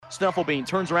Stufflebean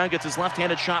turns around, gets his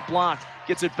left-handed shot blocked,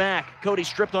 gets it back. Cody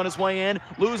stripped on his way in,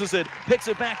 loses it, picks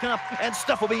it back up, and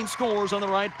Stufflebean scores on the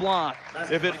right block.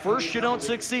 If at first you don't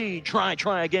succeed, try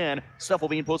again.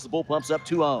 Stufflebean puts the Bullpups up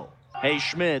 2-0. Hey,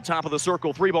 Schmid, top of the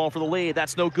circle, 3-ball for the lead.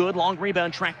 That's no good. Long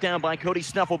rebound tracked down by Cody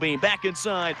Stufflebean. Back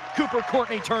inside, Cooper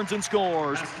Courtney turns and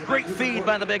scores. Great feed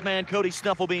by the big man, Cody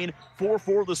Stufflebean.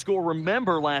 4-4 the score.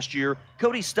 Remember last year,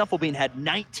 Cody Stufflebean had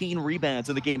 19 rebounds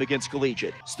in the game against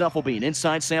Collegiate. Stufflebean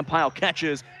inside, Sam Pyle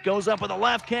catches, goes up with a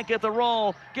left, can't get the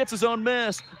roll, gets his own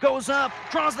miss, goes up,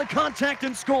 draws the contact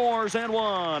and scores and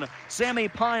one. Sammy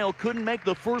Pyle couldn't make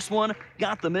the first one,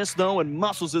 got the miss though and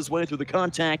muscles his way through the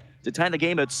contact to tie the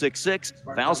game at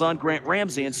 6-6. Fouls on Grant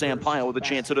Ramsey and Sam Pyle with a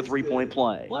chance at a three-point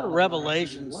play. What a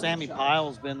revelation Sammy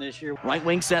Pyle's been this year. Right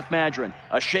wing Seth Madron,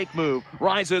 a shake move,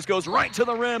 rises, goes right to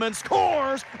the rim and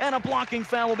scores, and a blocking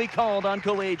foul will be called on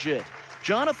Collegiate.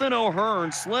 Jonathan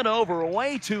O'Hearn slid over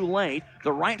way too late.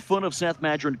 The right foot of Seth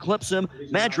Madron clips him.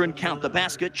 Madron count the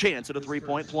basket, chance at a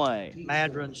three-point play.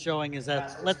 Madron showing his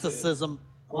athleticism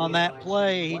on that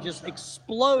play. He just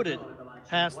exploded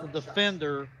past the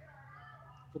defender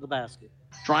for the basket.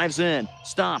 Drives in,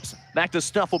 stops, back to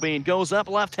Stufflebean, goes up,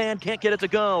 left hand, can't get it to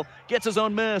go, gets his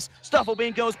own miss.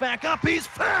 Stufflebean goes back up, he's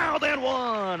fouled and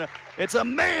one. It's a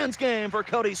man's game for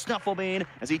Cody Stufflebean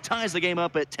as he ties the game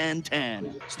up at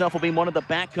 10-10. Stufflebean wanted the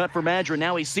back cut for Madron,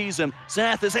 now he sees him.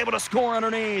 Seth is able to score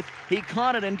underneath. He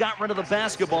caught it and got rid of the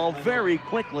basketball very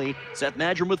quickly. Seth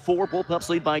Madron with 4, Bullpups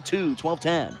lead by 2,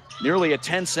 12-10. Nearly a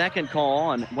 10-second call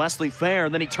on Wesley Fair,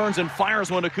 and then he turns and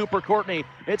fires one to Cooper Courtney.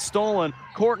 It's stolen.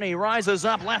 Courtney rises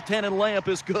up, left-handed layup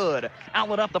is good.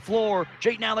 Outlet up the floor,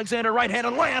 Jayton Alexander,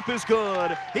 right-handed layup is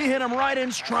good. He hit him right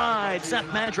in stride. Seth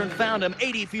Madron found him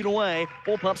 80 feet away.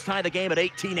 Bullpups tie the game at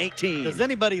 18-18. Does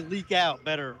anybody leak out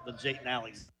better than Jayton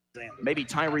Alexander? Maybe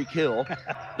Tyreek Hill.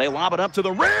 They lob it up to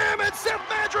the rim, and Seth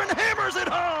Madron hammers it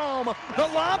home. The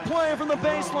lob play from the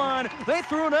baseline. They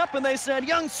threw it up, and they said,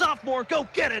 young sophomore, go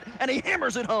get it, and he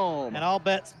hammers it home. And I'll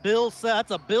bet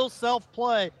that's a Bill Self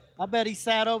play. I bet he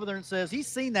sat over there and says, he's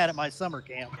seen that at my summer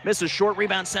camp. Misses short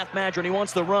rebound, Seth Madron. He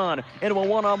wants the run into a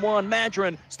one-on-one.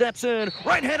 Madron steps in.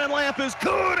 Right-handed layup is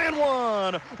good and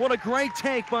one. What a great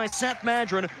take by Seth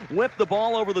Madron. Whipped the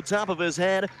ball over the top of his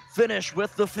head. Finished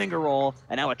with the finger roll.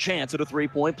 And now a chance at a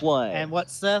three-point play. And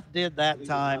what Seth did that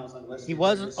time, he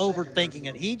wasn't overthinking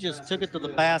it. He just took it to the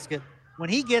basket. When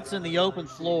he gets in the open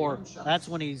floor, that's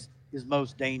when he's is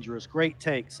most dangerous. Great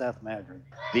take, Seth Madron.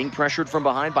 Being pressured from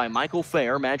behind by Michael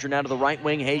Fair. Madron out of the right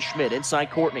wing. Hey Schmidt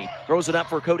inside Courtney. Throws it up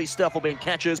for Cody Stufflebean.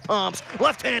 Catches, pumps.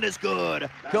 Left hand is good.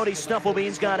 Cody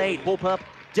Stufflebean's got 8. Bullpup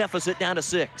deficit down to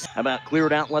 6. How about clear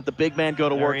it out and let the big man go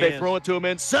to work? They throw it to him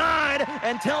inside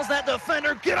and tells that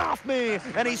defender, get off me.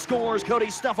 And he scores. Cody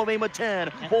Stufflebean with 10.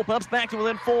 Bullpups back to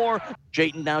within 4.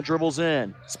 Jayton now dribbles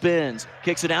in, spins,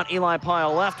 kicks it out. Eli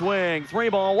Pyle, left wing,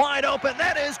 3-ball, wide open.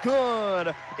 That is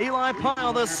good. Eli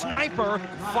Pyle, the sniper.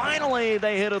 Finally,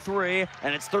 they hit a 3,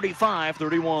 and it's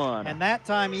 35-31. And that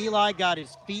time, Eli got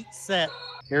his feet set.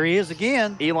 Here he is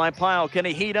again. Eli Pyle, can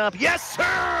he heat up? Yes,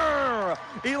 sir!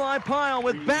 Eli Pyle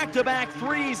with back-to-back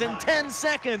threes in 10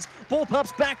 seconds.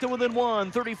 Bullpups back to within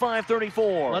 1,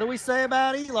 35-34. What do we say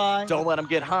about Eli? Don't let him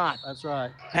get hot. That's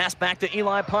right. Pass back to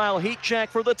Eli Pyle, heat check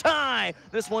for the tie.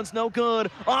 This one's no good.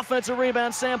 Offensive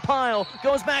rebound, Sam Pyle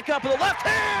goes back up with the left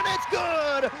hand. It's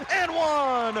good, and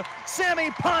one. Sammy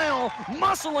Pyle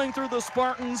muscling through the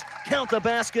Spartans. Count the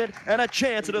basket, and a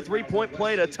chance at a three-point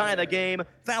play to tie the game.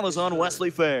 Foul is on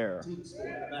Wesley Fair.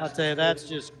 I'll tell you, that's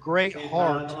just great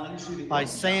heart by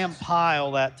Sam Pyle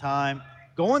that time.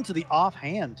 Going to the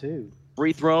offhand, too.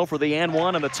 Free throw for the and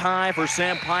one, and the tie for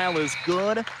Sam Pyle is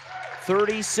good.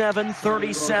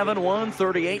 37-37,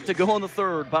 1:38 to go in the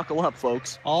third. Buckle up,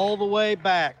 folks. All the way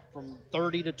back from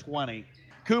 30 to 20.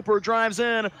 Cooper drives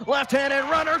in, left-handed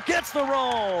runner gets the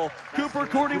roll. Cooper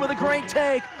Courtney with a great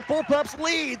take. Bullpups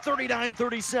lead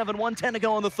 39-37, 1:10 to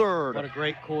go in the third. What a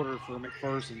great quarter for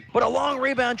McPherson. But a long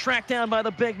rebound tracked down by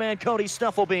the big man, Cody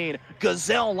Stufflebean.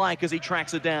 Gazelle-like as he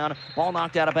tracks it down. Ball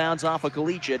knocked out of bounds off a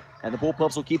Collegiate, and the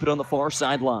Bullpups will keep it on the far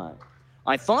sideline.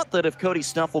 I thought that if Cody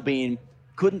Stufflebean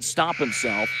couldn't stop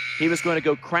himself, he was going to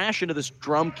go crash into this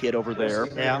drum kit over there.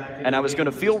 Yeah. And I was going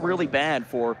to feel really bad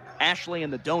for Ashley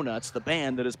and the Donuts, the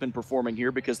band that has been performing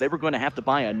here, because they were going to have to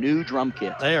buy a new drum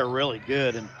kit. They are really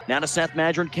good. And now to Seth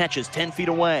Madron, catches 10 feet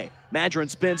away. Madron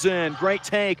spins in. Great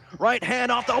take. Right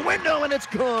hand off the window, and it's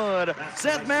good.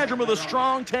 Seth Madron with a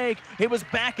strong take. He was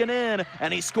backing in,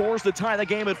 and he scores to tie the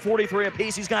game at 43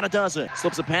 apiece. He's got a dozen.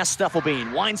 Slips it past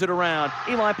Stufflebean. Winds it around.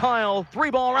 Eli Pyle.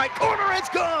 3-ball right corner. It's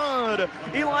good.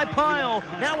 Eli Pyle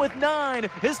now with 9.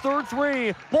 His third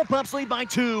 3. Bullpups lead by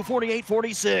 2,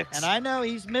 48-46. And I know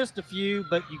he's missed a few,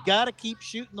 but you got to keep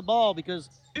shooting the ball because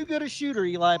too good a shooter,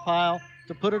 Eli Pyle,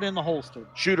 to put it in the holster.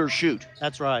 Shooter shoot.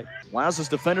 That's right. Allows his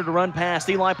defender to run past.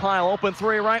 Eli Pyle, open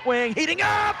 3, right wing, heating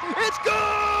up. It's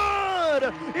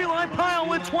good! Eli Pyle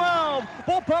with 12.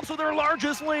 Bullpups with their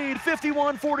largest lead,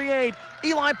 51-48.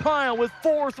 Eli Pyle with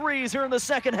 4 threes here in the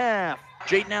second half.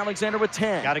 Jayden Alexander with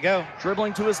 10. Got to go.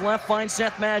 Dribbling to his left, finds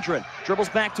Seth Madron. Dribbles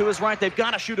back to his right. They've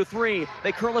got to shoot a 3.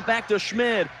 They curl it back to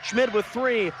Schmid. Schmid with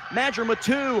 3. Madron with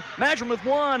 2. Madron with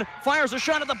 1. Fires a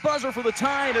shot at the buzzer for the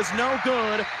tie. It is no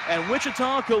good. And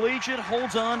Wichita Collegiate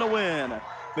holds on to win.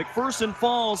 McPherson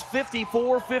falls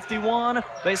 54-51.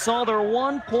 They saw their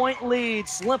 1-point lead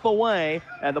slip away,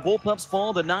 and the Bullpups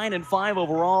fall to 9-5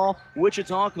 overall.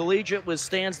 Wichita Collegiate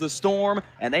withstands the storm,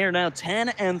 and they are now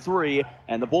 10-3,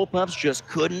 and the Bullpups just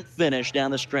couldn't finish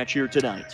down the stretch here tonight.